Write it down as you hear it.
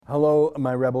Hello,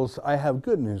 my rebels. I have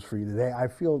good news for you today. I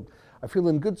feel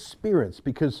in good spirits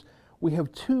because we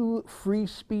have two free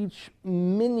speech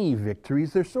mini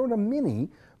victories. They're sort of mini,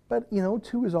 but you know,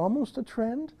 two is almost a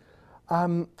trend.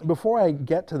 Before I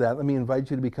get to that, let me invite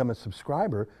you to become a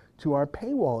subscriber to our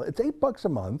paywall. It's $8 a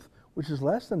month, which is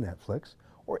less than Netflix,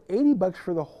 or $80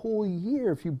 for the whole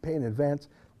year if you pay in advance.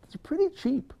 It's pretty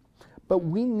cheap, but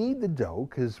we need the dough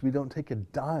because we don't take a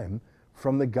dime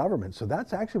from the government. So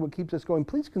that's actually what keeps us going.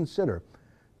 Please consider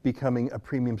becoming a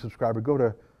premium subscriber. Go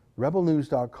to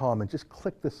rebelnews.com and just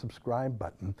click the subscribe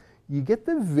button. You get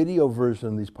the video version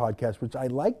of these podcasts, which I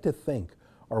like to think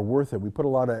are worth it. We put a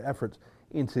lot of effort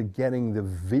into getting the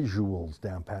visuals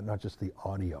down pat, not just the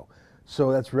audio.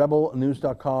 So that's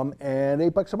rebelnews.com and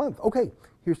 $8 a month. Okay,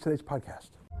 here's today's podcast.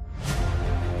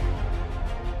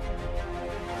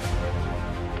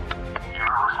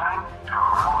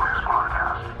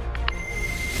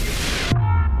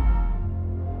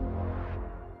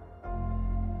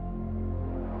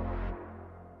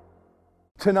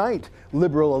 Tonight,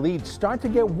 liberal elites start to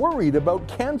get worried about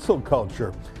cancel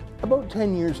culture. About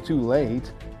 10 years too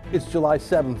late. It's July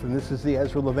 7th, and this is the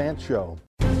Ezra Levant Show.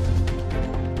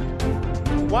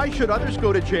 Why should others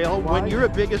go to jail when you're the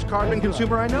biggest carbon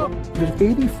consumer I know? There's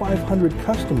 8,500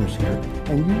 customers here,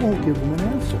 and you won't give them an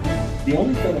answer. The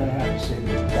only thing I have to say to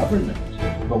the government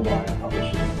about why I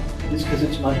publish it is because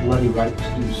it's my bloody right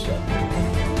to do so.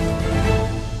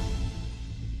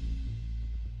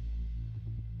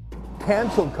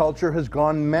 Cancel culture has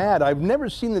gone mad. I've never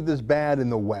seen it this bad in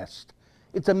the West.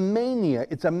 It's a mania.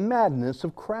 It's a madness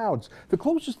of crowds. The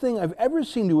closest thing I've ever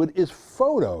seen to it is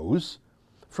photos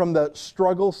from the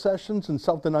struggle sessions and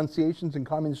self-denunciations in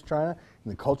communist China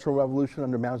and the Cultural Revolution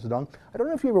under Mao Zedong. I don't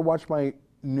know if you ever watched my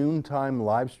noontime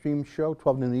live stream show,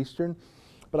 12 noon Eastern,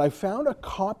 but I found a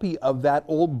copy of that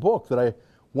old book that I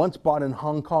once bought in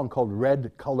Hong Kong called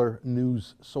Red Color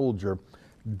News Soldier.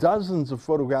 Dozens of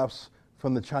photographs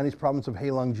from the Chinese province of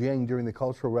Heilongjiang during the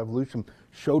Cultural Revolution,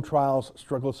 show trials,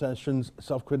 struggle sessions,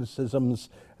 self-criticisms,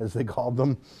 as they called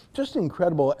them. Just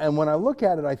incredible. And when I look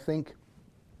at it, I think,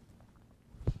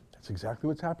 that's exactly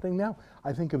what's happening now.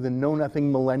 I think of the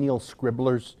know-nothing millennial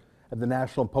scribblers at the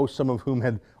National Post, some of whom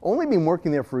had only been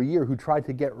working there for a year, who tried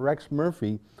to get Rex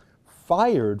Murphy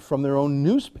fired from their own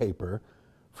newspaper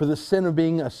for the sin of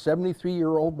being a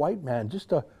 73-year-old white man.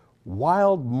 Just a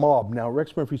wild mob. Now,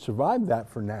 Rex Murphy survived that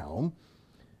for now,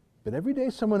 but every day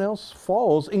someone else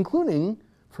falls, including,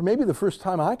 for maybe the first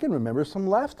time I can remember, some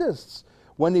leftists.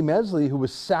 Wendy Mesley, who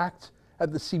was sacked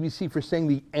at the CBC for saying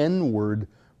the N-word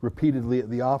repeatedly at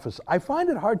the office. I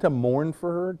find it hard to mourn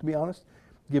for her, to be honest,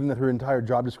 given that her entire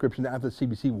job description at the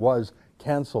CBC was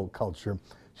cancel culture.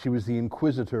 She was the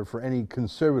inquisitor for any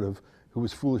conservative who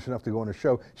was foolish enough to go on a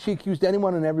show. She accused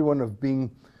anyone and everyone of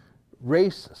being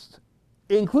racist,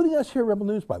 including us here at Rebel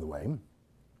News, by the way.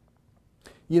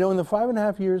 You know, in the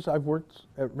 5.5 years I've worked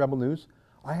at Rebel News,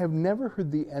 I have never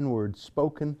heard the N-word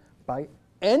spoken by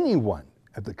anyone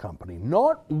at the company.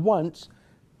 Not once,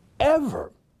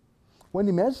 ever.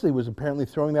 Wendy Mesley was apparently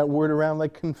throwing that word around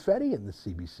like confetti at the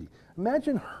CBC.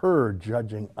 Imagine her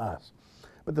judging us.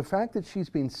 But the fact that she's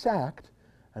been sacked,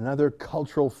 and other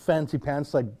cultural fancy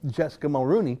pants like Jessica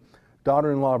Mulrooney,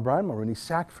 daughter-in-law of Brian Mulrooney,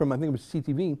 sacked from, I think it was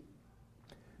CTV,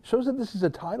 shows that this is a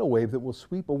tidal wave that will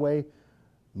sweep away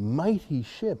mighty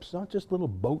ships, not just little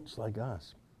boats like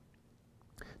us.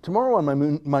 Tomorrow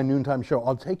on my noontime show,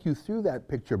 I'll take you through that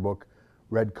picture book,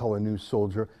 Red Color News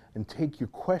Soldier, and take your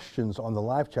questions on the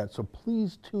live chat. So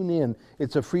please tune in.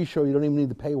 It's a free show. You don't even need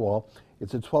the paywall.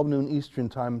 It's at 12 noon Eastern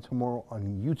time tomorrow on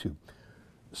YouTube.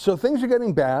 So things are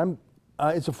getting bad.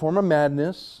 It's a form of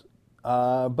madness.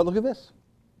 But look at this.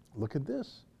 Look at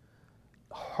this.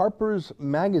 Harper's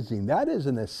Magazine. That is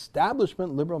an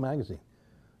establishment liberal magazine.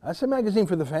 That's a magazine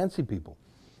for the fancy people.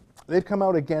 They've come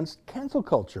out against cancel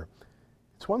culture.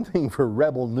 It's one thing for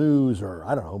Rebel News or,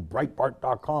 I don't know,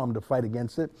 Breitbart.com to fight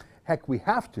against it. Heck, we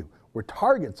have to. We're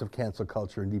targets of cancel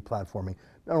culture and deplatforming,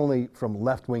 not only from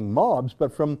left-wing mobs,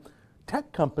 but from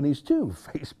tech companies too,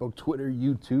 Facebook, Twitter,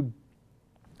 YouTube.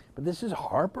 But this is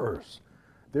Harper's.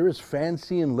 They're as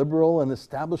fancy and liberal and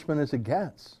establishment as it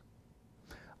gets.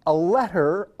 A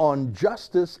letter on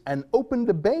justice and open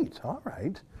debate. All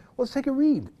right. Let's take a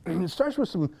read. It starts with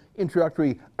some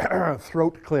introductory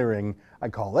throat clearing, I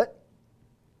call it.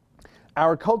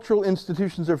 Our cultural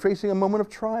institutions are facing a moment of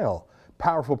trial.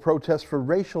 Powerful protests for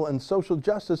racial and social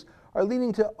justice are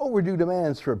leading to overdue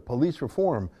demands for police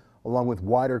reform, along with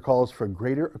wider calls for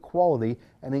greater equality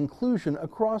and inclusion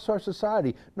across our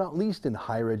society, not least in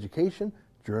higher education,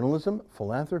 journalism,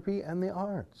 philanthropy, and the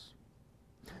arts.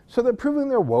 So they're proving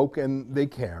they're woke and they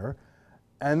care.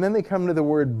 And then they come to the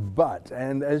word but.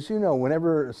 And as you know,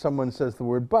 whenever someone says the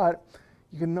word but,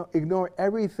 you can ignore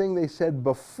everything they said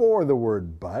before the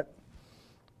word but.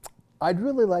 I'd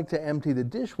really like to empty the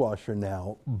dishwasher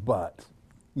now, but.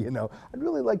 I'd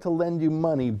really like to lend you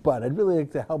money, but. I'd really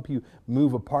like to help you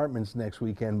move apartments next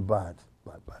weekend, but.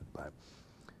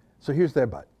 So here's their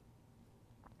but.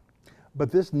 But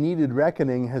this needed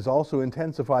reckoning has also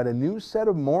intensified a new set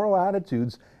of moral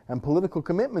attitudes and political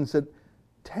commitments that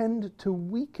tend to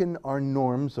weaken our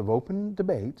norms of open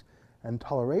debate and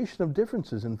toleration of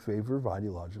differences in favor of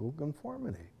ideological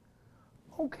conformity.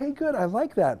 Okay, good, I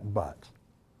like that but.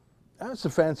 That's a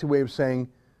fancy way of saying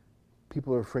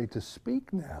people are afraid to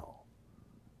speak now.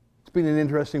 It's been an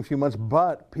interesting few months,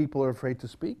 but people are afraid to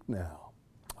speak now.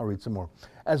 I'll read some more.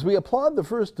 As we applaud the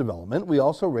first development, we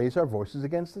also raise our voices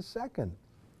against the second.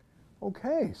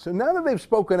 Okay, so now that they've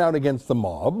spoken out against the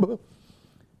mob,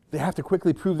 they have to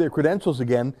quickly prove their credentials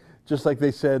again, just like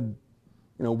they said,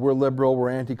 we're liberal, we're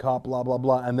anti-cop, blah, blah,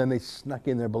 blah, and then they snuck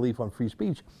in their belief on free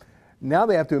speech. Now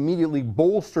they have to immediately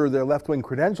bolster their left-wing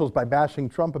credentials by bashing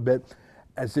Trump a bit,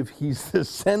 as if he's the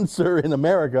censor in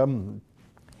America.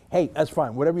 Hey, that's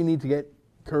fine. Whatever you need to get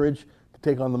courage to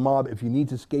take on the mob, if you need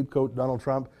to scapegoat Donald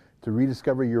Trump to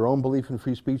rediscover your own belief in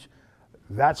free speech,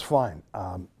 that's fine.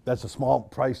 That's a small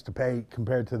price to pay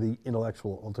compared to the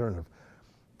intellectual alternative.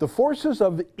 The forces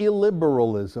of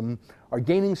illiberalism are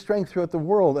gaining strength throughout the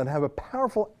world and have a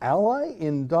powerful ally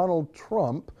in Donald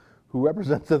Trump, who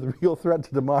represents the real threat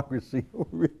to democracy.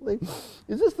 Really?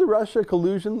 Is this the Russia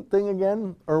collusion thing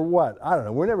again, or what? I don't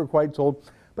know. We're never quite told.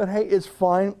 But hey, it's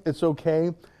fine. It's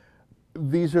okay.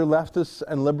 These are leftists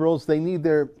and liberals. They need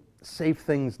their safe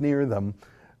things near them,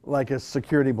 like a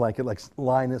security blanket, like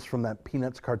Linus from that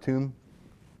Peanuts cartoon.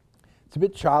 It's a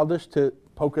bit childish to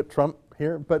poke at Trump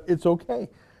here, but it's okay.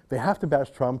 They have to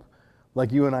bash Trump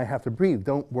like you and I have to breathe.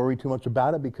 Don't worry too much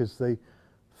about it because they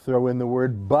throw in the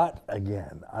word but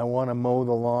again. I want to mow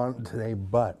the lawn today,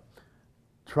 but.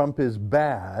 Trump is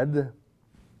bad,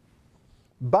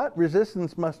 but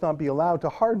resistance must not be allowed to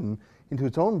harden into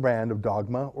its own brand of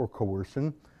dogma or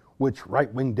coercion, which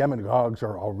right-wing demagogues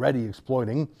are already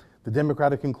exploiting. The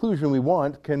democratic inclusion we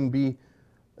want can be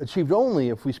achieved only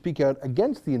if we speak out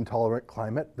against the intolerant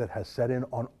climate that has set in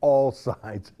on all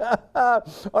sides.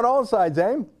 On all sides,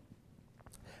 eh?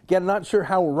 Again, I'm not sure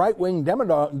how right-wing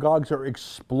demagogues are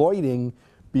exploiting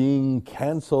being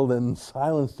canceled and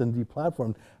silenced and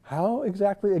deplatformed. How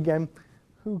exactly? Again,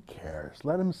 who cares?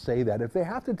 Let them say that. If they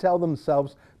have to tell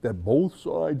themselves that both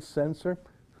sides censor,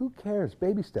 who cares?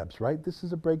 Baby steps, right? This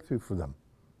is a breakthrough for them.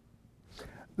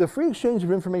 The free exchange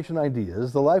of information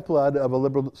ideas, the lifeblood of a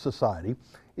liberal society,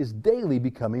 is daily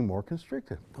becoming more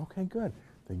constricted. Okay, good.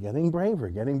 They're getting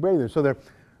braver. So they're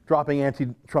dropping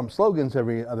anti-Trump slogans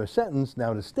every other sentence.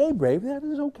 Now to stay brave, that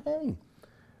is okay.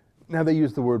 Now they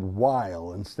use the word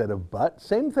while instead of but.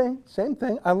 Same thing.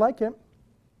 I like it.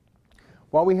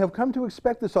 While we have come to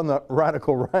expect this on the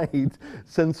radical right,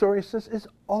 censoriousness is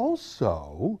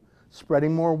also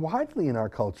spreading more widely in our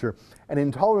culture, and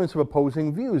intolerance of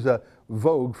opposing views, a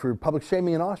vogue for public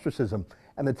shaming and ostracism,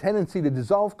 and the tendency to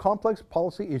dissolve complex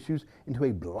policy issues into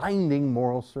a blinding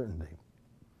moral certainty.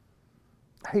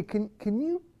 Hey, can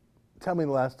you tell me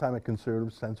the last time a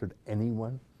conservative censored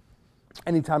anyone?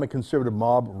 Any time a conservative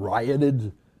mob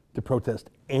rioted to protest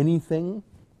anything?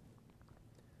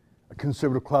 A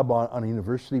conservative club on a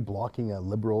university blocking a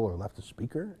liberal or leftist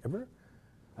speaker, ever?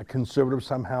 A conservative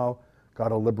somehow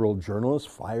got a liberal journalist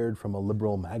fired from a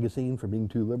liberal magazine for being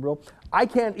too liberal? I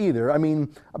can't either. I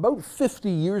mean, about 50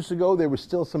 years ago, there was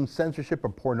still some censorship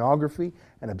of pornography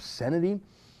and obscenity.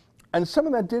 And some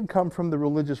of that did come from the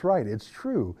religious right, it's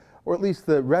true. Or at least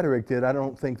the rhetoric did. I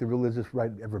don't think the religious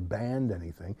right ever banned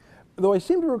anything. Though I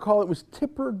seem to recall it was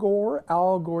Tipper Gore,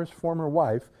 Al Gore's former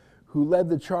wife, who led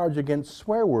the charge against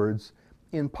swear words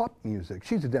in pop music.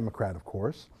 She's a Democrat, of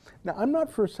course. Now, I'm not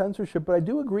for censorship, but I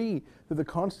do agree that the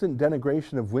constant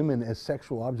denigration of women as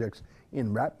sexual objects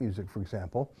in rap music, for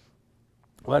example,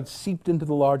 well, that's seeped into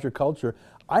the larger culture.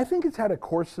 I think it's had a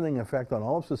coarsening effect on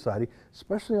all of society,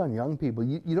 especially on young people.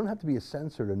 You don't have to be a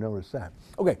censor to notice that.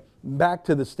 Okay, back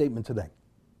to the statement today.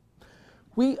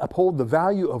 We uphold the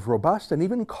value of robust and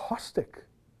even caustic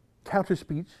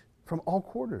counter-speech from all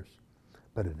quarters.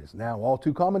 But it is now all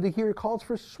too common to hear calls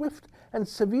for swift and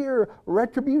severe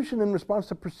retribution in response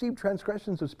to perceived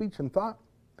transgressions of speech and thought.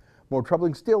 More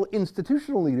troubling still,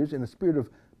 institutional leaders, in a spirit of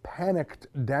panicked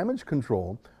damage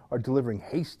control, are delivering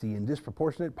hasty and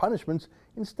disproportionate punishments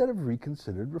instead of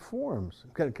considered reforms.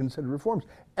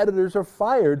 Editors are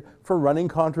fired for running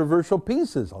controversial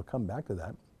pieces. I'll come back to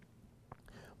that.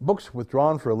 Books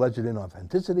withdrawn for alleged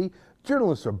inauthenticity.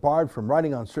 Journalists are barred from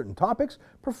writing on certain topics.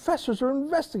 Professors are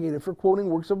investigated for quoting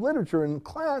works of literature in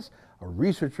class. A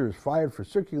researcher is fired for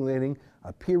circulating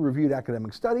a peer-reviewed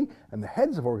academic study. And the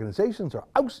heads of organizations are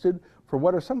ousted for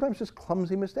what are sometimes just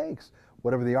clumsy mistakes.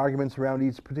 Whatever the arguments around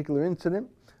each particular incident,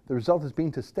 the result has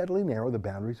been to steadily narrow the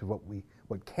boundaries of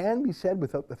what can be said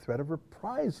without the threat of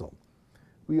reprisal.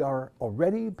 We are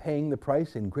already paying the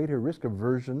price in greater risk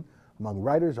aversion among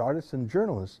writers, artists, and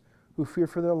journalists who fear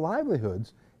for their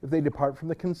livelihoods if they depart from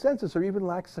the consensus or even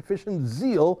lack sufficient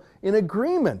zeal in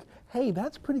agreement. Hey,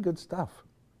 that's pretty good stuff.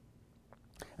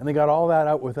 And they got all that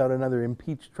out without another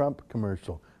impeach Trump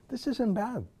commercial. This isn't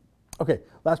bad. Okay,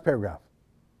 last paragraph.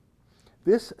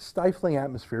 This stifling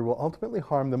atmosphere will ultimately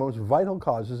harm the most vital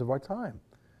causes of our time.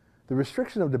 The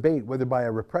restriction of debate, whether by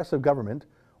a repressive government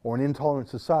or an intolerant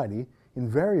society,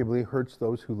 invariably hurts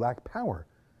those who lack power.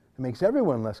 It makes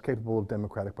everyone less capable of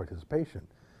democratic participation.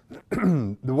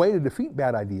 The way to defeat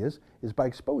bad ideas is by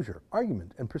exposure,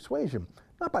 argument, and persuasion,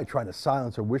 not by trying to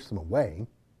silence or wish them away.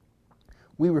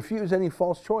 We refuse any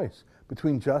false choice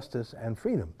between justice and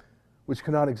freedom, which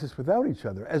cannot exist without each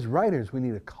other. As writers, we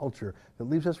need a culture that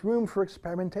leaves us room for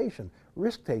experimentation,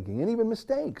 risk-taking, and even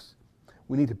mistakes.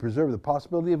 We need to preserve the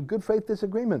possibility of good faith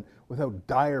disagreement without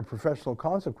dire professional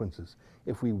consequences.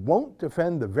 If we won't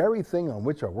defend the very thing on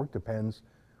which our work depends,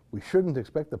 we shouldn't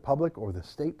expect the public or the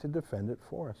state to defend it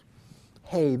for us.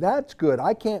 Hey, that's good.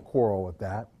 I can't quarrel with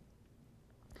that.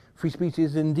 Free speech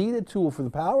is indeed a tool for the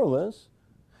powerless.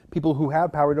 People who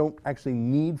have power don't actually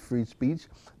need free speech.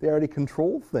 They already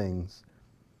control things.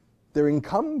 They're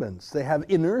incumbents. They have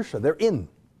inertia. They're in.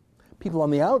 People on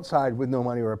the outside with no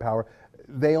money or power,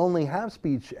 they only have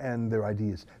speech and their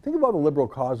ideas. Think of all the liberal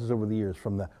causes over the years,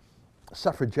 from the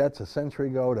suffragettes a century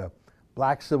ago to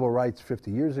black civil rights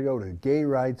 50 years ago to gay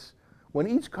rights. When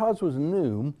each cause was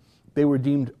new, they were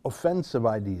deemed offensive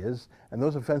ideas, and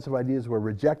those offensive ideas were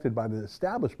rejected by the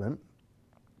establishment.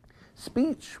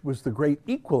 Speech was the great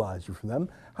equalizer for them.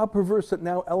 How perverse that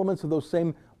now elements of those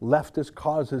same leftist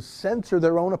causes censor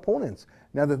their own opponents,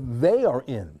 now that they are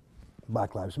in.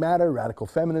 Black Lives Matter, radical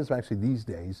feminism, actually these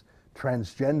days,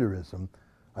 transgenderism.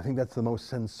 I think that's the most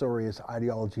censorious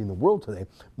ideology in the world today,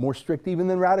 more strict even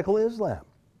than radical Islam.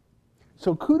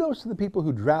 So kudos to the people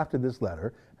who drafted this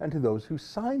letter and to those who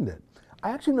signed it. I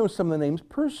actually know some of the names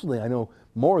personally. I know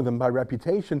more of them by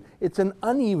reputation. It's an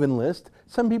uneven list.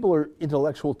 Some people are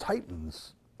intellectual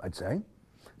titans, I'd say.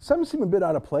 Some seem a bit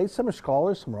out of place. Some are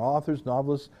scholars, some are authors,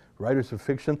 novelists, writers of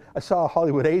fiction. I saw a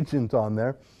Hollywood agent on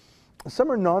there.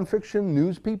 Some are nonfiction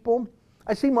news people.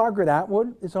 I see Margaret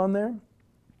Atwood is on there.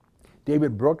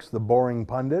 David Brooks, the boring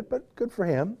pundit, but good for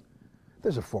him.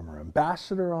 There's a former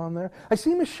ambassador on there. I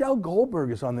see Michelle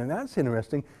Goldberg is on there. That's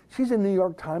interesting. She's a New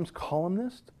York Times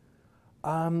columnist.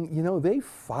 You know, they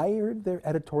fired their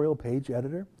editorial page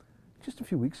editor just a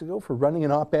few weeks ago for running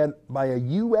an op-ed by a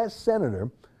U.S. senator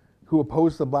who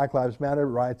opposed the Black Lives Matter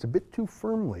riots a bit too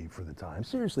firmly for the Times.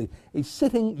 Seriously, a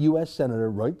sitting U.S. senator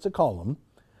writes a column.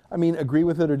 I mean, agree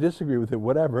with it or disagree with it,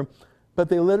 whatever. But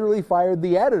they literally fired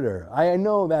the editor. I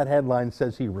know that headline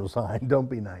says he resigned. Don't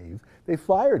be naive. They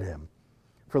fired him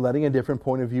for letting a different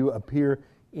point of view appear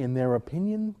in their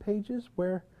opinion pages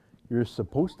where you're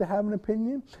supposed to have an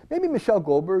opinion. Maybe Michelle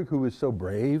Goldberg, who is so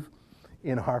brave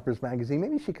in Harper's Magazine,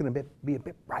 maybe she can be a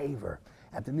bit braver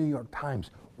at the New York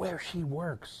Times, where she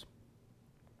works.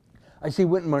 I see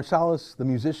Wynton Marsalis, the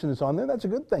musician, is on there. That's a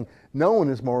good thing. No one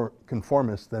is more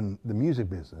conformist than the music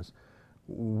business.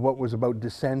 What was about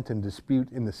dissent and dispute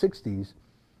in the 60s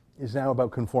is now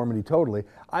about conformity totally.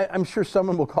 I'm sure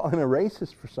someone will call him a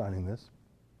racist for signing this.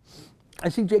 I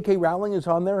see J.K. Rowling is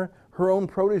on there. Her own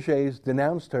proteges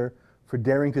denounced her for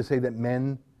daring to say that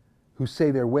men who say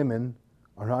they're women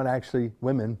are not actually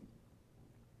women.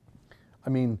 I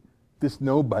mean, this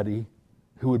nobody,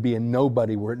 who would be a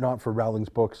nobody were it not for Rowling's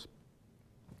books,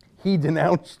 he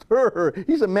denounced her.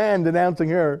 He's a man denouncing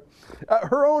her.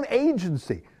 Her own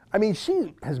agency. I mean,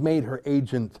 she has made her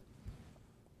agent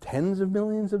tens of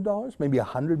millions of dollars, maybe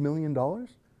 $100 million.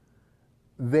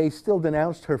 They still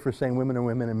denounced her for saying women are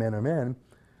women and men are men.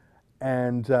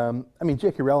 And I mean,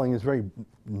 J.K. Rowling is very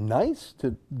nice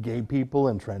to gay people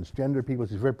and transgender people.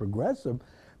 She's very progressive,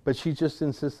 but she just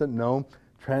insists that no,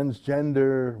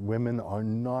 transgender women are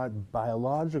not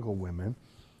biological women.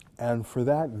 And for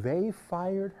that, they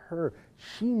fired her.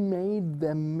 She made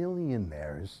them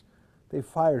millionaires. They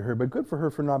fired her, but good for her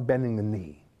for not bending the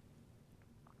knee.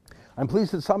 I'm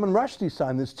pleased that Salman Rushdie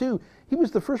signed this too. He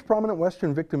was the first prominent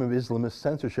Western victim of Islamist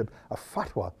censorship, a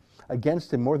fatwa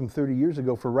against him more than 30 years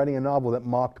ago for writing a novel that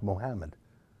mocked Mohammed.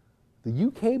 The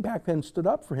UK back then stood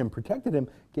up for him, protected him,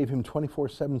 gave him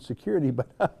 24/7 security, but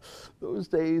those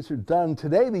days are done.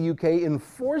 Today, the UK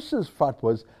enforces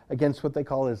fatwas against what they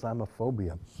call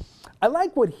Islamophobia. I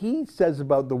like what he says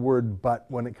about the word "but"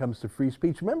 when it comes to free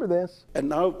speech. Remember this? And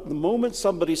now, the moment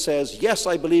somebody says, yes,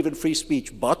 I believe in free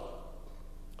speech, but,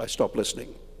 I stop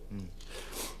listening.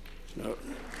 No,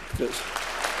 because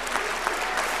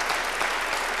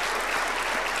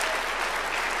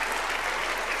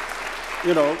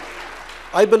you know,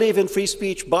 I believe in free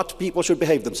speech, but people should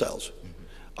behave themselves.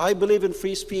 I believe in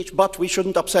free speech, but we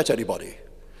shouldn't upset anybody.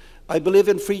 I believe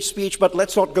in free speech, but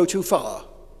let's not go too far.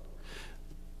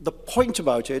 The point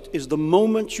about it is the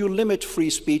moment you limit free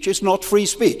speech, it's not free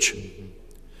speech.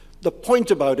 The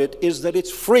point about it is that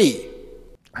it's free.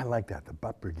 I like that, the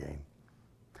butt brigade.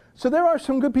 So there are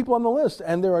some good people on the list,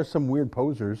 and there are some weird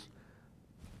posers.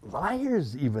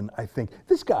 Liars even, I think.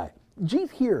 This guy,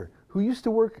 Jeet Heer, who used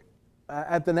to work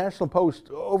at the National Post,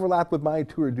 overlapped with my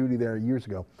tour of duty there years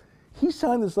ago. He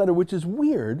signed this letter, which is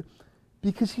weird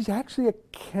because he's actually a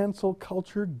cancel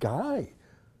culture guy.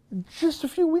 Just a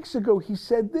few weeks ago, he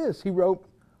said this. He wrote,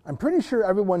 "I'm pretty sure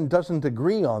everyone doesn't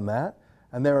agree on that,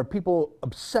 and there are people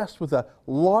obsessed with a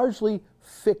largely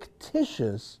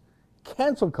fictitious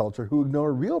cancel culture who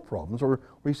ignore real problems." Or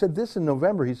he said this in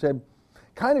November. He said,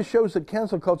 "Kind of shows that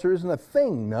cancel culture isn't a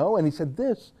thing, no?" And he said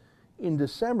this in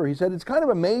December. He said, "It's kind of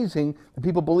amazing that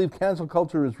people believe cancel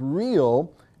culture is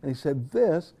real." And he said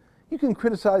this, "You can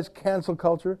criticize cancel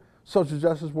culture, social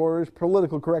justice warriors,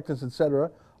 political correctness,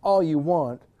 etc., all you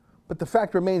want. But the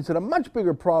fact remains that a much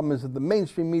bigger problem is that the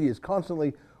mainstream media is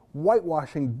constantly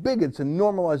whitewashing bigots and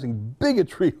normalizing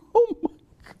bigotry." Oh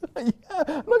my God, yeah.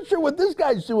 I'm not sure what this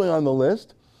guy's doing on the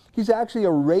list. He's actually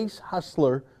a race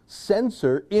hustler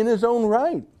censor in his own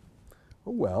right.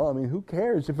 Oh, well, I mean, who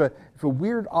cares? If a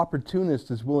weird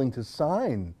opportunist is willing to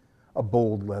sign a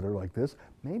bold letter like this,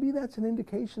 maybe that's an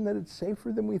indication that it's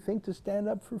safer than we think to stand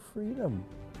up for freedom.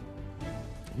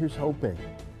 Here's hoping.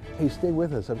 Hey, stay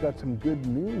with us. I've got some good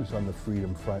news on the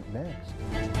freedom front next.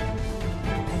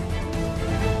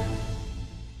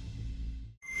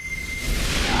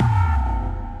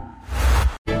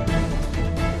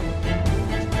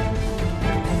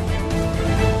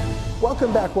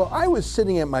 Welcome back. Well, I was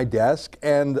sitting at my desk,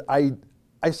 and I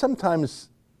sometimes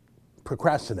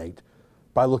procrastinate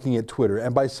by looking at Twitter.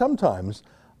 And by sometimes,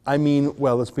 I mean,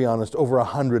 well, let's be honest, over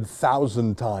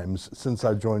 100,000 times since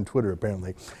I joined Twitter,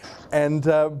 apparently. And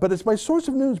but it's my source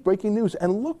of news, breaking news.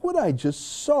 And look what I just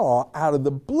saw out of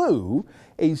the blue,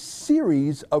 a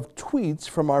series of tweets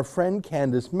from our friend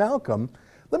Candace Malcolm.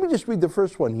 Let me just read the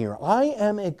first one here. "I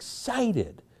am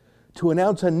excited to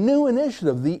announce a new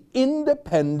initiative, the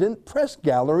Independent Press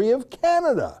Gallery of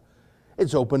Canada.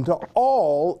 It's open to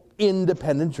all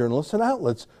independent journalists and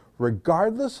outlets,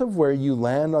 regardless of where you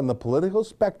land on the political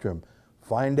spectrum.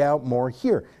 Find out more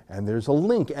here." And there's a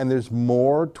link, and there's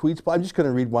more tweets, but I'm just going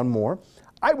to read one more.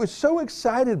 "I was so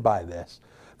excited by this.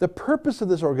 The purpose of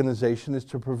this organization is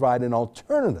to provide an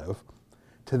alternative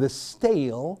to the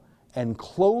stale and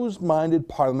closed-minded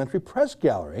parliamentary press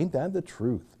gallery." Ain't that the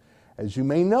truth? As you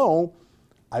may know,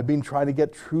 I've been trying to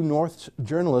get True North's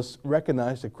journalists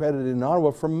recognized, accredited in Ottawa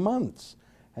for months,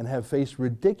 and have faced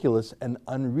ridiculous and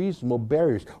unreasonable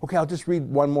barriers. Okay, I'll just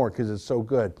read one more because it's so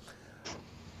good.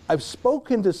 "I've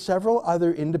spoken to several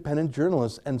other independent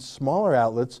journalists and smaller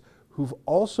outlets who've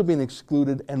also been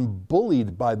excluded and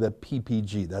bullied by the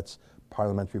PPG, that's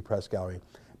Parliamentary Press Gallery.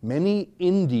 Many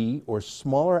indie or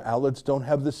smaller outlets don't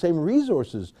have the same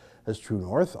resources as True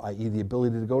North, i.e. the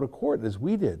ability to go to court as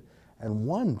we did, and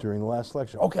won during the last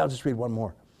election." Okay, I'll just read one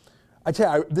more. I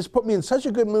tell you, this put me in such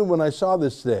a good mood when I saw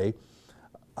this today.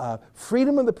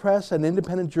 "Freedom of the press and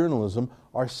independent journalism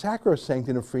are sacrosanct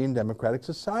in a free and democratic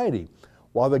society.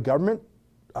 While the government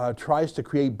tries to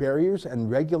create barriers and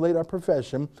regulate our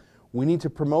profession, we need to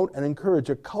promote and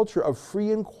encourage a culture of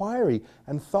free inquiry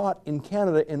and thought in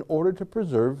Canada in order to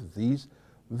preserve these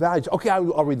values." Okay,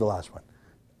 I'll read the last one.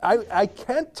 I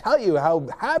can't tell you how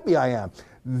happy I am.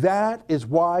 That is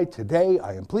why today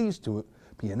I am pleased to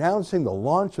be announcing the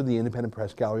launch of the Independent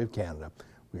Press Gallery of Canada.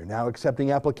 We are now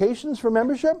accepting applications for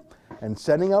membership and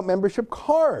sending out membership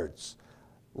cards,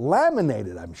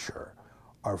 laminated, I'm sure.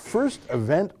 Our first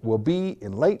event will be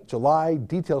in late July.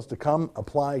 Details to come.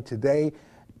 Apply today.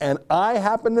 And I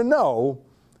happen to know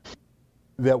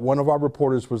that one of our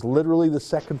reporters was literally the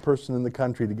second person in the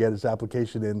country to get his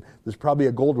application in. There's probably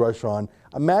a gold rush on.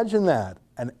 Imagine that,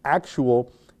 an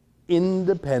actual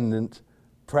independent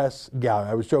press gallery.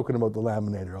 I was joking about the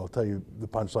laminator. I'll tell you the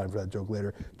punchline for that joke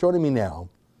later. Joining me now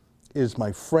is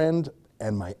my friend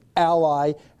and my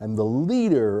ally and the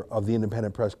leader of the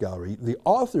Independent Press Gallery, the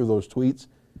author of those tweets,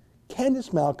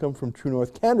 Candice Malcolm from True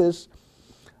North. Candice,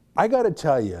 I got to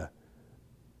tell you,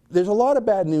 there's a lot of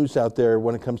bad news out there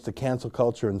when it comes to cancel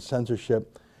culture and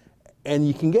censorship, and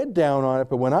you can get down on it,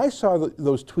 but when I saw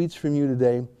those tweets from you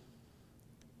today,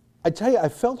 I tell you, I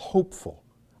felt hopeful.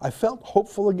 I felt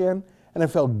hopeful again, and I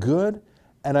felt good,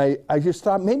 and I just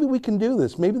thought maybe we can do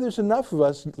this. Maybe there's enough of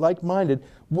us like-minded.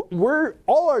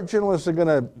 All our journalists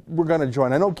we're gonna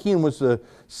join. I know Kean was the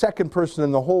second person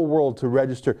in the whole world to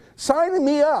register. Sign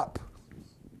me up.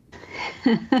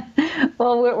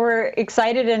 Well, we're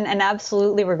excited and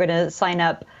absolutely we're going to sign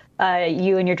up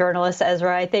you and your journalist,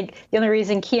 Ezra. I think the only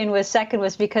reason Kean was second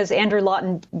was because Andrew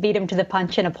Lawton beat him to the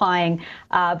punch in applying,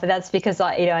 but that's because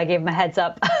I gave him a heads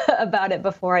up about it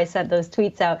before I sent those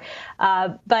tweets out.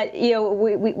 But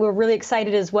we're really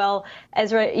excited as well,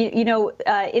 Ezra.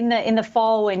 In the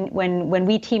fall when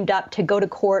we teamed up to go to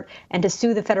court and to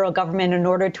sue the federal government in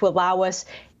order to allow us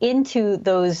into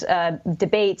those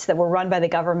debates that were run by the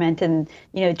government, and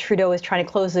Trudeau was trying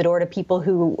to close the door to people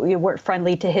who weren't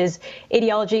friendly to his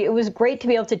ideology. It was great to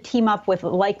be able to team up with a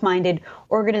like-minded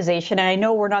organization, and I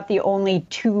know we're not the only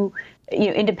two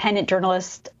independent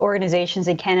journalist organizations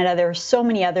in Canada. There are so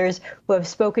many others who I've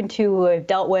spoken to, who I've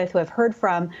dealt with, who I've heard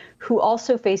from, who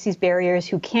also face these barriers,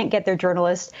 who can't get their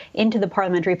journalists into the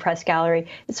Parliamentary Press Gallery.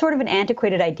 It's sort of an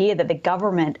antiquated idea that the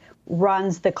government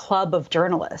runs the club of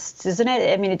journalists, isn't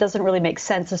it? I mean, it doesn't really make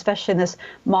sense, especially in this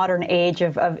modern age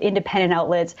of independent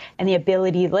outlets and the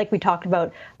ability, like we talked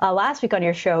about last week on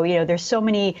your show, there's so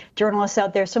many journalists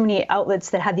out there, so many outlets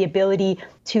that have the ability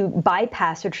to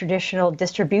bypass their traditional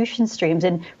distribution streams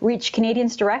and reach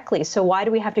Canadians directly. So why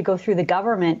do we have to go through the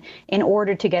government in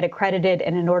order to get accredited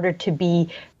and in order to be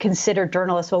considered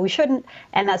journalists? Well, we shouldn't,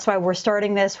 and that's why we're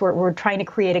starting this. We're trying to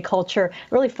create a culture,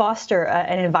 really foster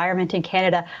an environment in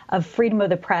Canada of freedom of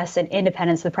the press and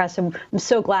independence of the press. And I'm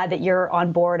so glad that you're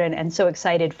on board and so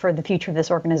excited for the future of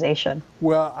this organization.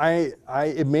 Well,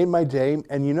 it made my day.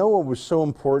 And you know what was so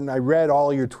important? I read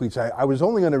all your tweets. I was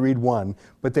only going to read one,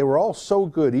 but they were all so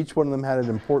good. Each one of them had an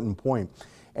important point.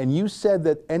 And you said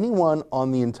that anyone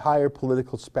on the entire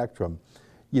political spectrum,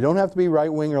 you don't have to be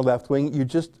right-wing or left-wing, you're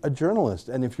just a journalist.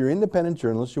 And if you're an independent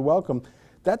journalist, you're welcome.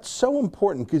 That's so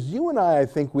important because you and I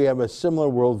think we have a similar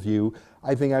worldview.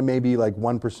 I think I may be like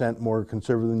 1% more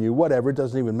conservative than you, whatever, it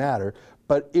doesn't even matter.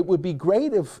 But it would be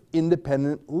great if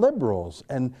independent liberals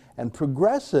and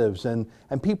progressives and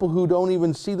people who don't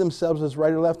even see themselves as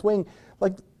right or left wing,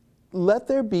 like, let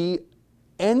there be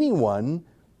anyone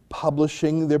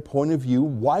publishing their point of view.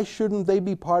 Why shouldn't they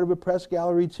be part of a press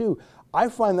gallery too? I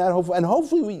find that hopeful, and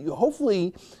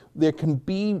hopefully there can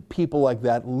be people like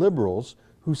that, liberals,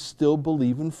 who still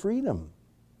believe in freedom.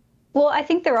 Well, I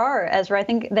think there are, Ezra. I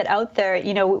think that out there,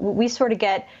 we sort of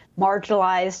get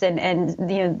marginalized and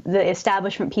the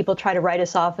establishment people try to write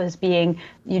us off as being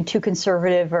too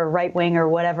conservative or right wing or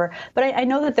whatever. But I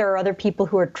know that there are other people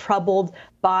who are troubled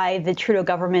by the Trudeau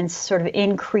government's sort of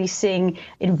increasing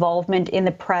involvement in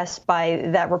the press, by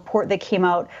that report that came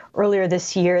out earlier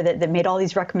this year that made all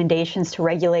these recommendations to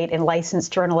regulate and license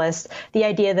journalists. The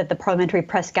idea that the Parliamentary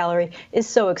Press Gallery is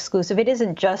so exclusive. It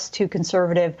isn't just to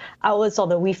conservative outlets,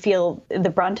 although we feel the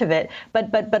brunt of it,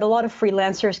 but a lot of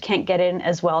freelancers can't get in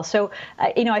as well. So,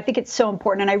 I think it's so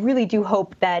important, and I really do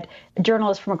hope that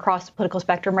journalists from across the political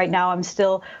spectrum right now, I'm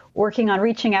still working on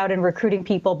reaching out and recruiting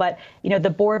people, but the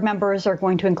board members are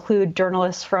going to include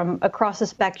journalists from across the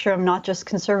spectrum, not just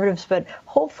conservatives, but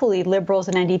hopefully liberals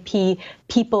and NDP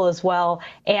people as well.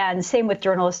 And same with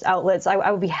journalist outlets.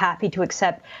 I would be happy to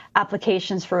accept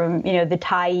applications from the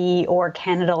Tyee or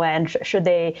Canadaland should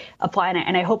they apply,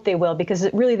 and I hope they will,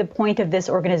 because really the point of this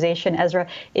organization, Ezra,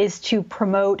 is to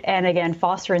promote and again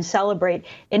foster and celebrate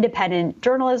independent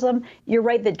journalism. You're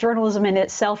right that journalism in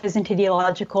itself isn't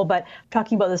ideological, but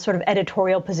talking about the sort of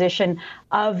editorial position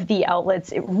of the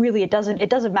outlets, it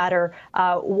doesn't matter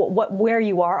where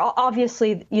you are.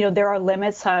 Obviously, there are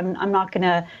limits. I'm not going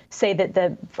to say that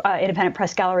the Independent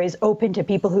Press Gallery is open to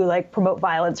people who promote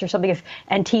violence or something. If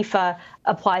Antifa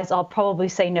applies, I'll probably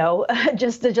say no,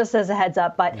 just as a heads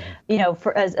up. But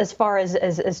for as far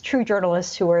as true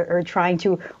journalists who are trying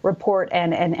to report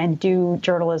and do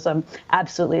journalism,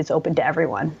 absolutely, it's open to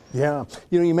everyone. Yeah,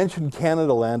 you mentioned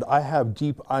Canadaland. I have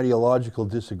deep ideological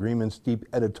disagreements, deep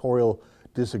editorial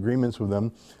disagreements with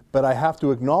them, but I have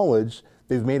to acknowledge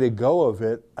they've made a go of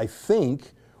it, I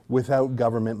think, without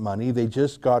government money. They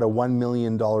just got a $1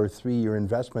 million 3-year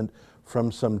investment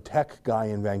from some tech guy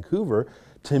in Vancouver.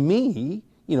 To me,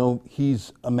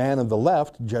 he's a man of the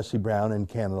left, Jesse Brown in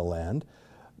Canadaland,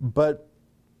 but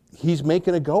he's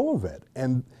making a go of it.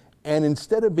 And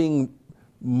instead of being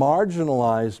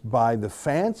marginalized by the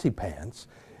fancy pants,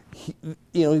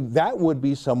 that would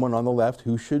be someone on the left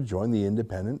who should join the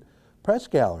Independent Press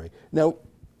Gallery. Now,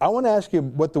 I want to ask you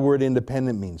what the word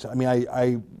independent means. I mean,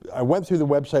 I went through the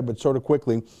website, but sort of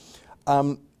quickly.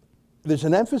 There's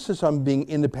an emphasis on being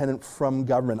independent from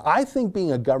government. I think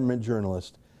being a government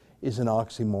journalist is an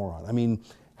oxymoron. I mean,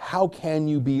 how can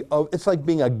you be, it's like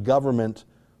being a government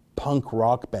punk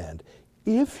rock band.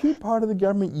 If you're part of the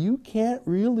government, you can't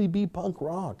really be punk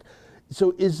rock.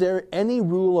 So is there any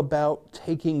rule about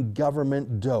taking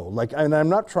government dough? Like, and I'm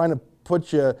not trying to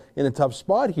put you in a tough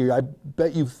spot here. I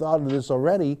bet you've thought of this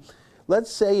already.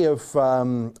 Let's say if, I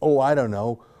don't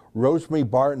know, Rosemary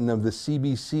Barton of the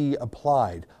CBC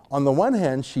applied. On the one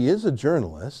hand, she is a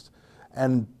journalist,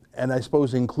 and I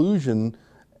suppose inclusion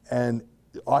and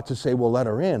ought to say, well, let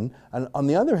her in. And on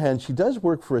the other hand, she does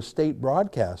work for a state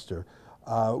broadcaster.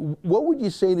 What would you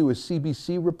say to a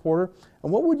CBC reporter?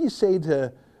 And what would you say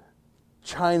to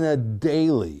China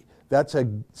Daily? That's a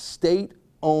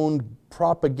state-owned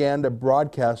propaganda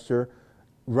broadcaster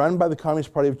run by the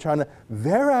Communist Party of China.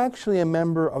 They're actually a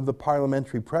member of the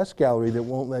Parliamentary Press Gallery that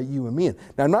won't let you and me in.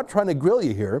 Now, I'm not trying to grill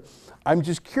you here. I'm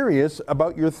just curious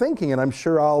about your thinking, and I'm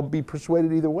sure I'll be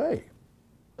persuaded either way.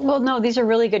 Well, no, these are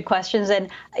really good questions. And,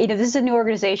 this is a new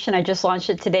organization. I just launched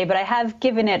it today, but I have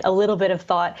given it a little bit of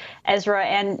thought, Ezra.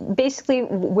 And basically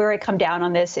where I come down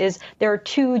on this is there are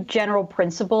two general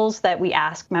principles that we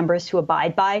ask members to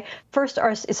abide by. First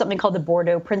is something called the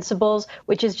Bordeaux Principles,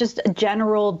 which is just a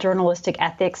general journalistic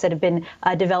ethics that have been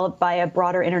developed by a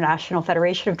broader international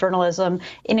federation of journalism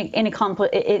in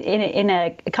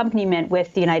a accompaniment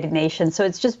with the United Nations. So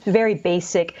it's just very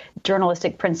basic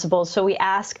journalistic principles. So we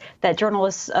ask that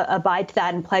journalists abide to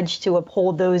that and pledge to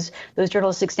uphold those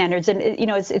journalistic standards. And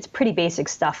it's pretty basic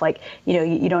stuff, like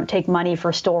you don't take money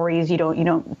for stories, you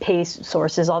don't pay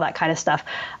sources, all that kind of stuff.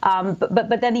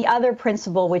 But then the other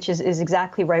principle, which is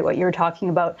exactly right, what you're talking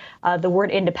about, the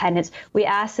word independence. We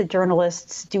ask that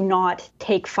journalists do not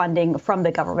take funding from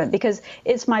the government, because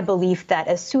it's my belief that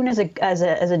as soon as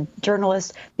a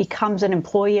journalist becomes an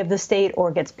employee of the state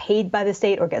or gets paid by the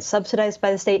state or gets subsidized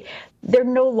by the state, they're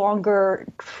no longer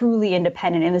truly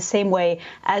independent in the same way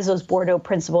as those Bordeaux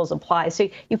principles apply. So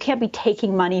you can't be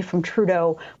taking money from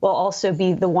Trudeau while also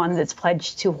be the one that's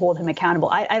pledged to hold him accountable.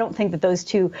 I don't think that those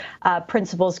two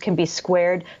principles can be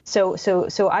squared.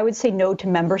 So I would say no to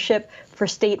membership for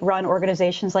state-run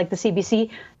organizations like the CBC.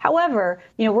 However,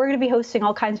 we're going to be hosting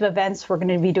all kinds of events. We're going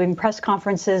to be doing press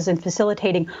conferences and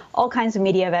facilitating all kinds of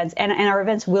media events, and our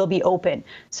events will be open.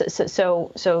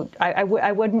 So I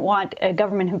wouldn't want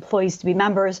government employees to be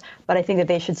members, but I think that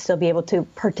they should still be able to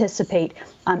participate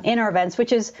in our events,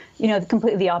 which is,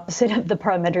 completely the opposite of the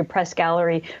Parliamentary Press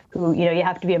Gallery, who, you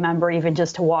have to be a member even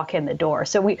just to walk in the door.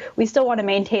 So we still want to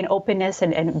maintain openness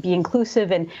and be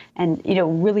inclusive and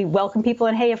really welcome people.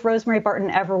 And hey, if Rosemary Barton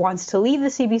ever wants to leave the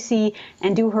CBC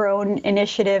and do her own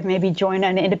initiative, maybe join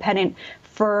an independent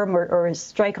firm or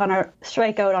strike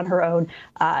out on her own,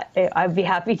 I'd be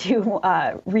happy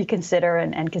to reconsider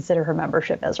and consider her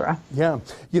membership, Ezra. Yeah.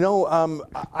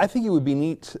 I think it would be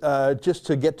neat just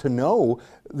to get to know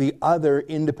the other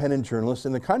independent journalists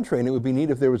in the country. And it would be neat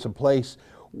if there was a place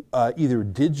either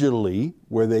digitally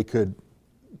where they could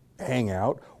hang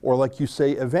out, or like you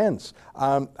say, events.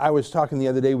 I was talking the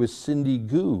other day with Cindy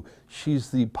Gu. She's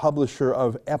the publisher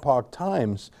of Epoch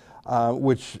Times,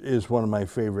 which is one of my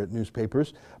favorite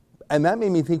newspapers. And that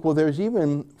made me think, well, there's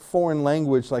even foreign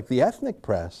language like the ethnic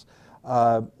press.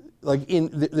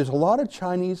 There's a lot of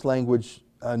Chinese language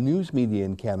news media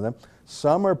in Canada.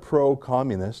 Some are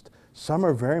pro-communist, some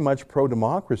are very much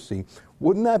pro-democracy.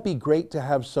 Wouldn't that be great to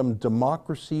have some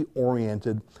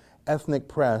democracy-oriented ethnic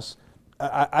press?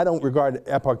 I don't regard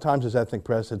Epoch Times as ethnic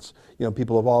press. It's,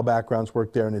 people of all backgrounds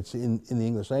work there, and it's in the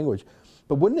English language.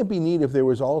 But wouldn't it be neat if there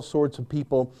was all sorts of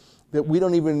people that we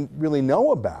don't even really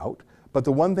know about, but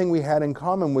the one thing we had in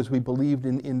common was we believed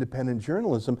in independent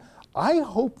journalism? I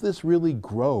hope this really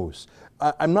grows.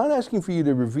 I'm not asking for you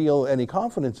to reveal any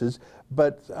confidences,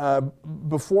 but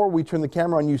before we turn the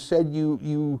camera on, you said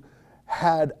you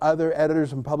had other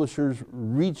editors and publishers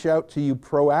reach out to you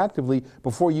proactively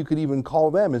before you could even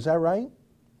call them. Is that right?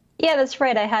 Yeah, that's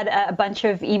right. I had a bunch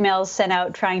of emails sent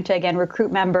out trying to, again,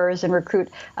 recruit members and recruit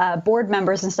board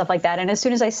members and stuff like that. And as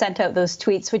soon as I sent out those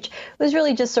tweets, which was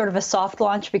really just sort of a soft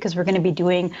launch because we're going to be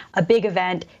doing a big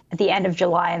event at the end of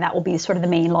July, and that will be sort of the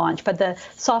main launch. But the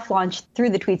soft launch through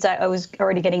the tweets, I was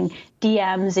already getting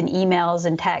DMs and emails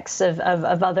and texts of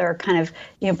other kind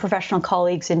of professional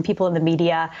colleagues and people in the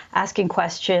media asking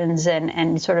questions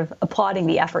and sort of applauding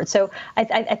the effort. So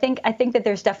I think that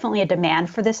there's definitely a demand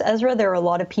for this, Ezra. There are a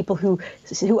lot of people people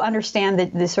who understand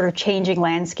the sort of changing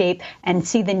landscape and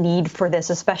see the need for this,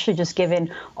 especially just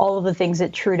given all of the things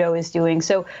that Trudeau is doing.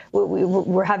 So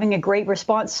we're having a great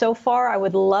response so far. I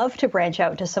would love to branch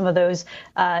out to some of those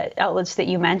outlets that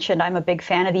you mentioned. I'm a big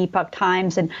fan of the Epoch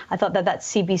Times, and I thought that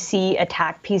CBC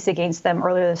attack piece against them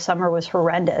earlier this summer was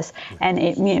horrendous, and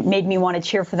it made me want to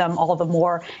cheer for them all the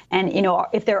more. And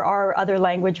if there are other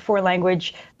foreign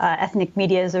language ethnic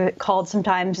media, as they're called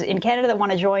sometimes in Canada, that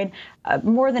want to join,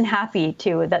 more than happy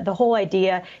to. That the whole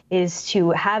idea is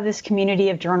to have this community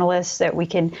of journalists that we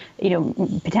can,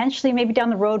 potentially maybe down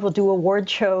the road we'll do award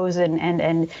shows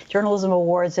and journalism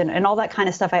awards and all that kind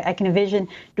of stuff. I can envision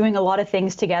doing a lot of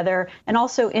things together, and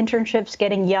also internships,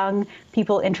 getting young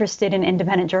people interested in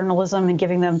independent journalism and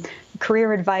giving them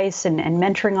career advice and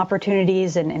mentoring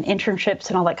opportunities and internships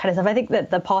and all that kind of stuff. I think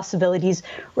that the possibilities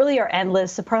really are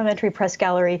endless. The Parliamentary Press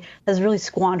Gallery has really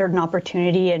squandered an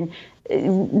opportunity, and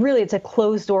really it's a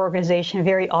closed-door organization,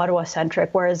 very Ottawa-centric,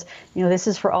 whereas this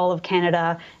is for all of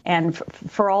Canada and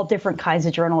for all different kinds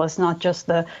of journalists, not just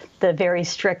the very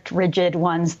strict, rigid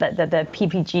ones that the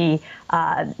PPG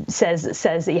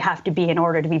says that you have to be in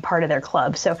order to be part of their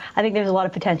club. So I think there's a lot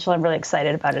of potential. I'm really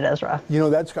excited about it, Ezra.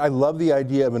 I love the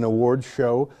idea of an award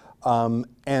show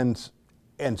and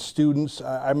students.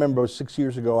 I remember 6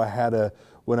 years ago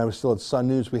when I was still at Sun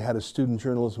News, we had a student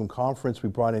journalism conference. We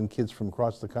brought in kids from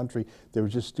across the country. They were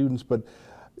just students, but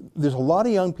there's a lot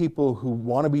of young people who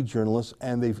want to be journalists,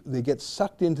 and they get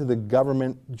sucked into the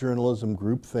government journalism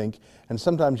groupthink, and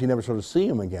sometimes you never sort of see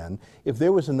them again. If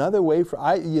there was another way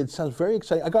it sounds very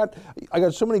exciting. I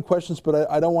got so many questions, but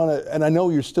I don't want to, and I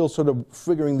know you're still sort of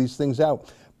figuring these things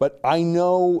out. But I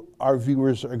know our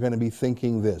viewers are going to be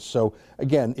thinking this. So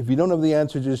again, if you don't have the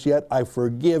answer just yet, I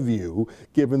forgive you,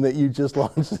 given that you just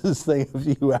launched this thing a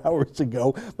few hours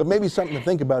ago. But maybe something to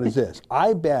think about is this.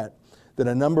 I bet that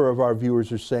a number of our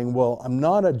viewers are saying, well, I'm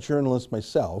not a journalist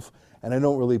myself, and I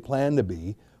don't really plan to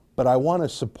be, but I want to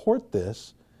support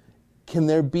this. Can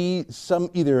there be some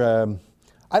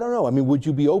I don't know, would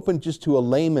you be open just to a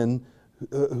layman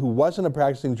who wasn't a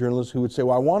practicing journalist who would say,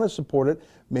 well, I want to support it,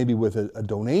 maybe with a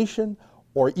donation,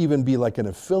 or even be like an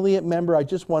affiliate member. I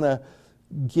just want to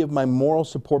give my moral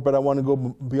support, but I want to go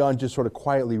beyond just sort of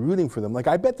quietly rooting for them. Like,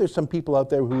 I bet there's some people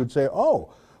out there who would say,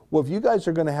 oh, well, if you guys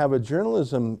are going to have a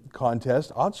journalism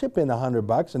contest, I'll chip in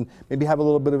 $100 and maybe have a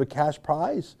little bit of a cash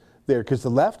prize there, because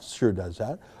the left sure does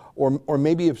that. Or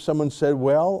maybe if someone said,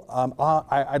 well,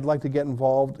 I'd like to get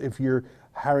involved if you're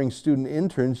hiring student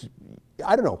interns.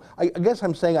 I don't know. I guess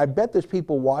I'm saying I bet there's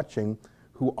people watching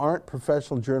who aren't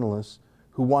professional journalists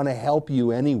who want to help you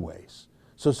anyways.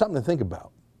 So something to think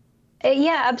about.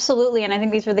 Yeah, absolutely. And I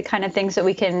think these are the kind of things that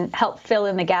we can help fill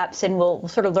in the gaps, and we'll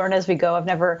sort of learn as we go. I've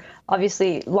never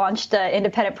obviously launched an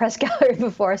independent press gallery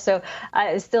before, so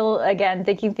still, again,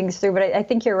 thinking things through. But I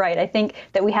think you're right. I think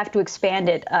that we have to expand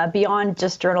it beyond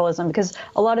just journalism, because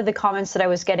a lot of the comments that I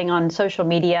was getting on social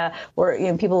media were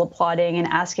people applauding and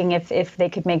asking if they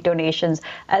could make donations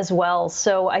as well.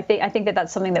 So I think that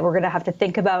that's something that we're going to have to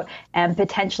think about and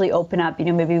potentially open up.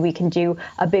 Maybe we can do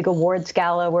a big awards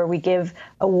gala where we give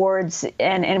awards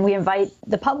and we invite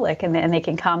the public, and they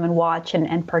can come and watch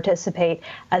and participate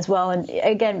as well. And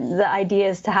again, the idea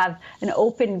is to have an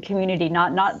open community,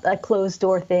 not a closed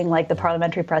door thing like the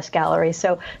Parliamentary Press Gallery.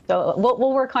 So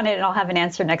we'll work on it, and I'll have an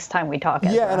answer next time we talk.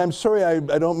 Yeah, and I'm sorry, I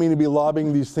don't mean to be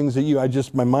lobbing these things at you.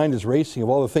 My mind is racing of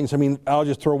all the things. I'll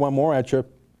just throw one more at you.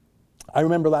 I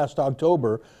remember last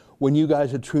October when you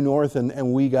guys at True North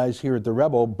and we guys here at The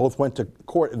Rebel both went to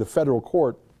court, the federal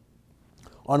court,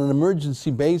 on an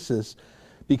emergency basis,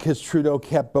 because Trudeau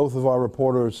kept both of our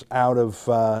reporters out of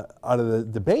the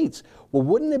debates. Well,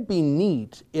 wouldn't it be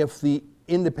neat if the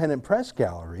Independent Press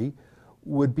Gallery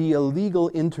would be a legal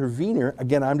intervener?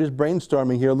 Again, I'm just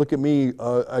brainstorming here. Look at me.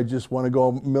 I just want to go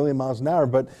a million miles an hour.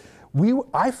 But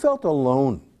I felt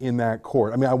alone in that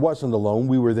court. I wasn't alone.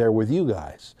 We were there with you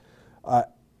guys.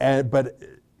 But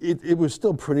it was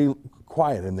still pretty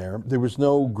quiet in there. There was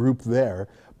no group there.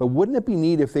 But wouldn't it be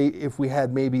neat if we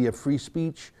had maybe a free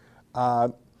speech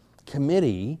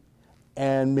committee,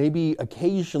 and maybe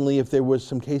occasionally, if there was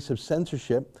some case of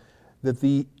censorship, that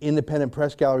the Independent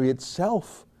Press Gallery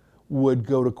itself would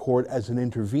go to court as an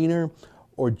intervener,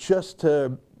 or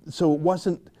so it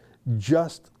wasn't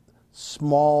just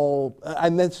small,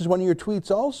 and this is one of your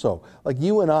tweets also, like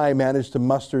you and I managed to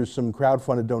muster some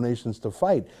crowdfunded donations to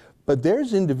fight, but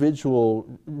there's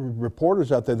individual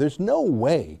reporters out there, there's no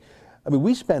way.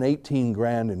 We spent 18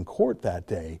 grand in court that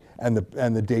day and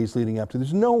the days leading up to.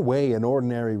 There's no way an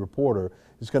ordinary reporter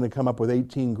is going to come up with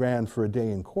 18 grand for a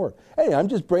day in court. Hey, I'm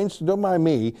just brainstorming, don't mind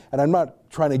me, and I'm not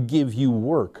trying to give you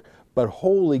work, but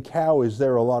holy cow, is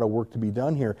there a lot of work to be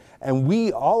done here.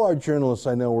 And all our journalists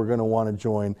I know are going to want to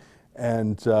join,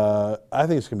 and I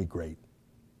think it's going to be great.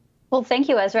 Well, thank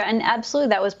you, Ezra. And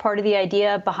absolutely, that was part of the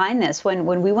idea behind this. When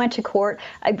we went to court,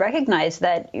 I recognized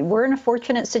that we're in a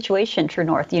fortunate situation, True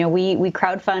North. You know, we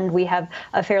crowdfund, we have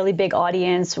a fairly big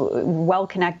audience, well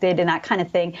connected and that kind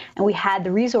of thing. And we had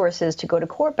the resources to go to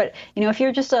court. But, you know, if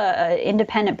you're just an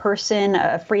independent person,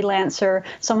 a freelancer,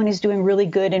 someone who's doing really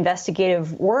good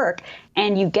investigative work,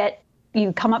 and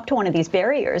you come up to one of these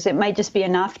barriers, it might just be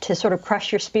enough to sort of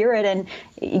crush your spirit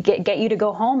and get you to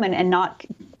go home and not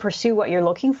pursue what you're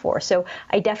looking for. So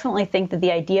I definitely think that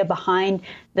the idea behind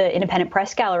the Independent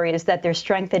Press Gallery is that there's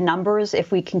strength in numbers.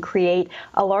 If we can create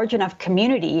a large enough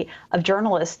community of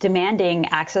journalists demanding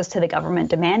access to the government,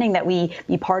 demanding that we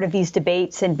be part of these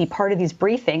debates and be part of these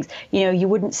briefings, you know, you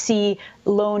wouldn't see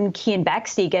lone Cian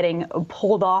Bexley getting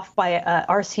pulled off by a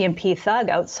RCMP thug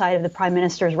outside of the Prime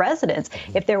Minister's residence.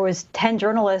 If there was 10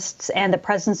 journalists and the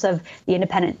presence of the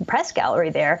Independent Press Gallery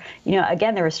there, you know,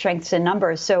 again, there was strengths in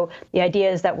numbers. So the idea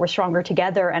is that we're stronger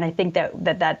together, and I think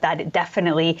that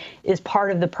definitely is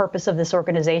part of the purpose of this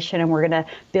organization, and we're going to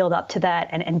build up to that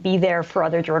and be there for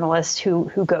other journalists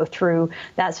who go through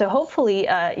that. So hopefully,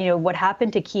 you know, what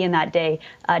happened to Cian that day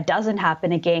doesn't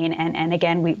happen again, and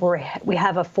again, we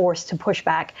have a force to push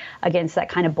back against that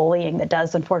kind of bullying that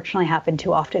does unfortunately happen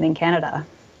too often in Canada.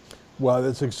 Well,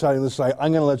 that's exciting. Listen,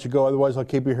 I'm going to let you go. Otherwise, I'll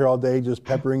keep you here all day just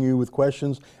peppering you with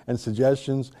questions and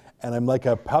suggestions. And I'm like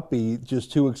a puppy,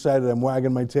 just too excited. I'm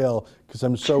wagging my tail because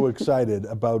I'm so excited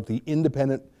about the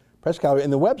Independent Press Gallery.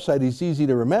 And the website is easy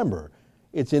to remember.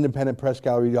 It's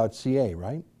independentpressgallery.ca,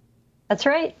 right? That's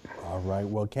right. All right.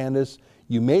 Well, Candace,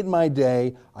 you made my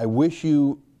day. I wish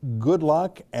you good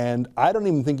luck. And I don't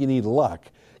even think you need luck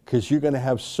because you're going to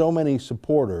have so many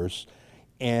supporters.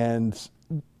 And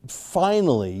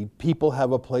finally, people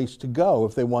have a place to go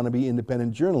if they want to be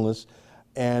independent journalists.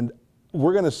 And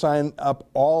we're going to sign up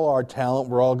all our talent.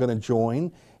 We're all going to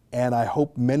join. And I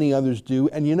hope many others do.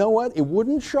 And you know what? It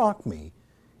wouldn't shock me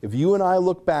if you and I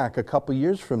look back a couple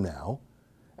years from now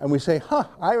and we say,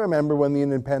 I remember when the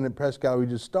Independent Press Gallery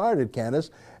just started,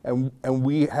 Candace, and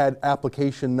we had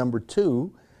application number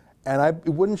 2. And it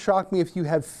wouldn't shock me if you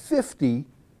had 50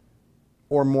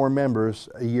 or more members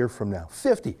a year from now.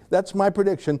 50. That's my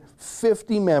prediction.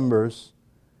 50 members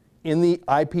in the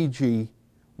IPG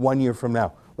 1 year from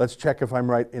now. Let's check if I'm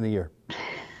right in a year.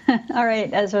 All right,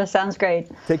 Ezra, sounds great.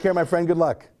 Take care, my friend. Good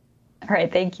luck. All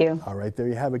right, thank you. All right, there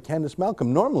you have it, Candace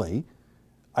Malcolm. Normally,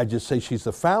 I just say she's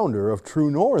the founder of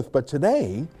True North, but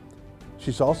today,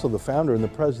 she's also the founder and the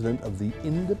president of the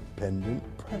Independent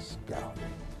Press Gallery.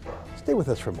 Stay with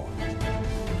us for more.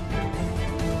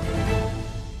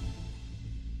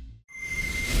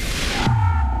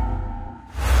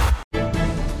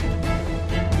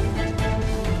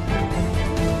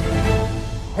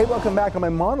 Hey, welcome back. On my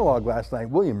monologue last night,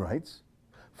 William writes,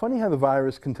 funny how the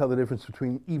virus can tell the difference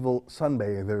between evil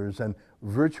sunbathers and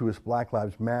virtuous Black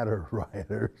Lives Matter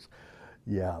rioters.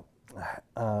 Yeah,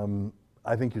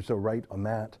 I think you're so right on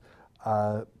that.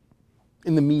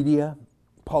 In the media,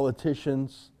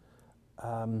 politicians,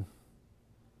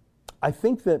 I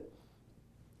think that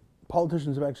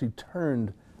politicians have actually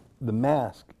turned the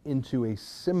mask into a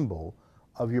symbol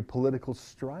of your political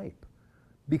stripe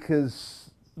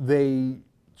because they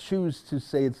choose to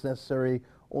say it's necessary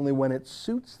only when it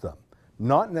suits them.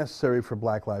 Not necessary for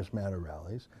Black Lives Matter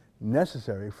rallies,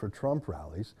 necessary for Trump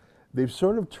rallies. They've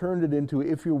sort of turned it into,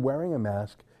 if you're wearing a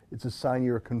mask, it's a sign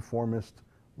you're a conformist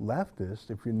leftist.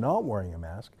 If you're not wearing a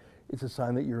mask, it's a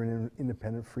sign that you're an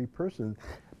independent, free person.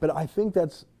 But I think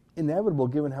that's inevitable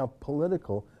given how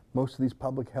political most of these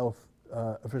public health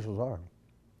officials are.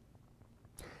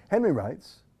 Henry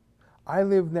writes, I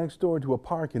live next door to a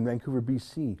park in Vancouver,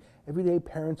 BC. Every day,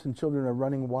 parents and children are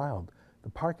running wild. The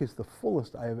park is the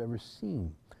fullest I have ever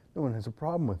seen. No one has a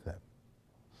problem with that.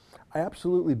 I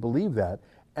absolutely believe that.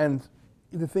 And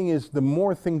the thing is, the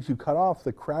more things you cut off,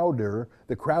 the crowdeder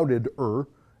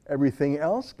everything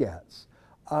else gets.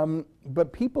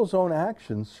 But people's own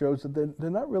actions shows that they're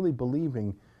not really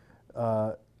believing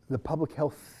the public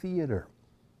health theater.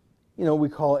 You know, we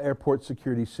call airport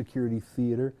security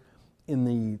theater. In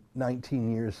the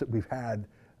 19 years that we've had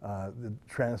the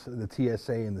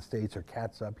TSA in the States or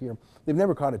CATS up here, they've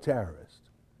never caught a terrorist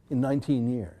in 19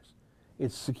 years.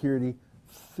 It's security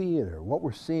theater. What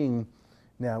we're seeing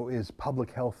now is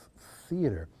public health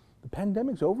theater. The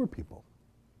pandemic's over, people.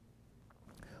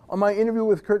 On my interview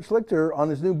with Kurt Schlichter on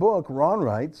his new book, Ron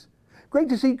writes, great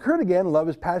to see Kurt again, love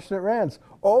his passionate rants.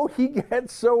 Oh, he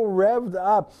gets so revved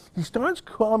up. He starts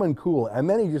calm and cool, and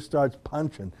then he just starts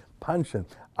punching. punching.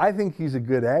 I think he's a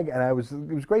good egg, and it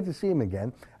was great to see him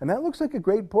again. And that looks like a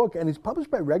great book, and he's published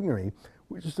by Regnery,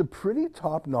 which is a pretty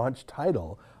top-notch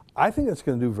title. I think that's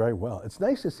going to do very well. It's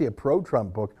nice to see a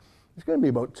pro-Trump book. There's going to be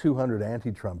about 200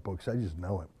 anti-Trump books. I just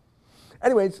know it.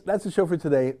 Anyways, that's the show for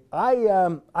today.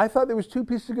 I thought there was two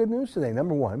pieces of good news today.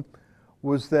 Number one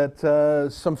was that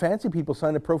some fancy people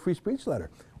signed a pro-free speech letter.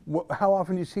 How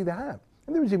often do you see that?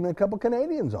 And there was even a couple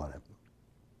Canadians on it.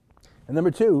 And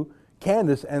number two,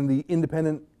 Candace and the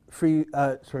Independent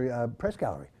Press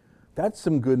Gallery. That's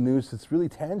some good news that's really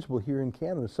tangible here in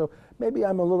Canada. So maybe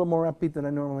I'm a little more upbeat than I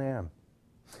normally am.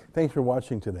 Thanks for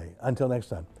watching today. Until next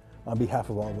time, on behalf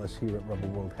of all of us here at Rebel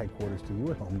World Headquarters, to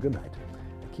you at home, good night.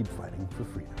 Keep fighting for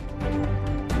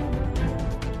freedom.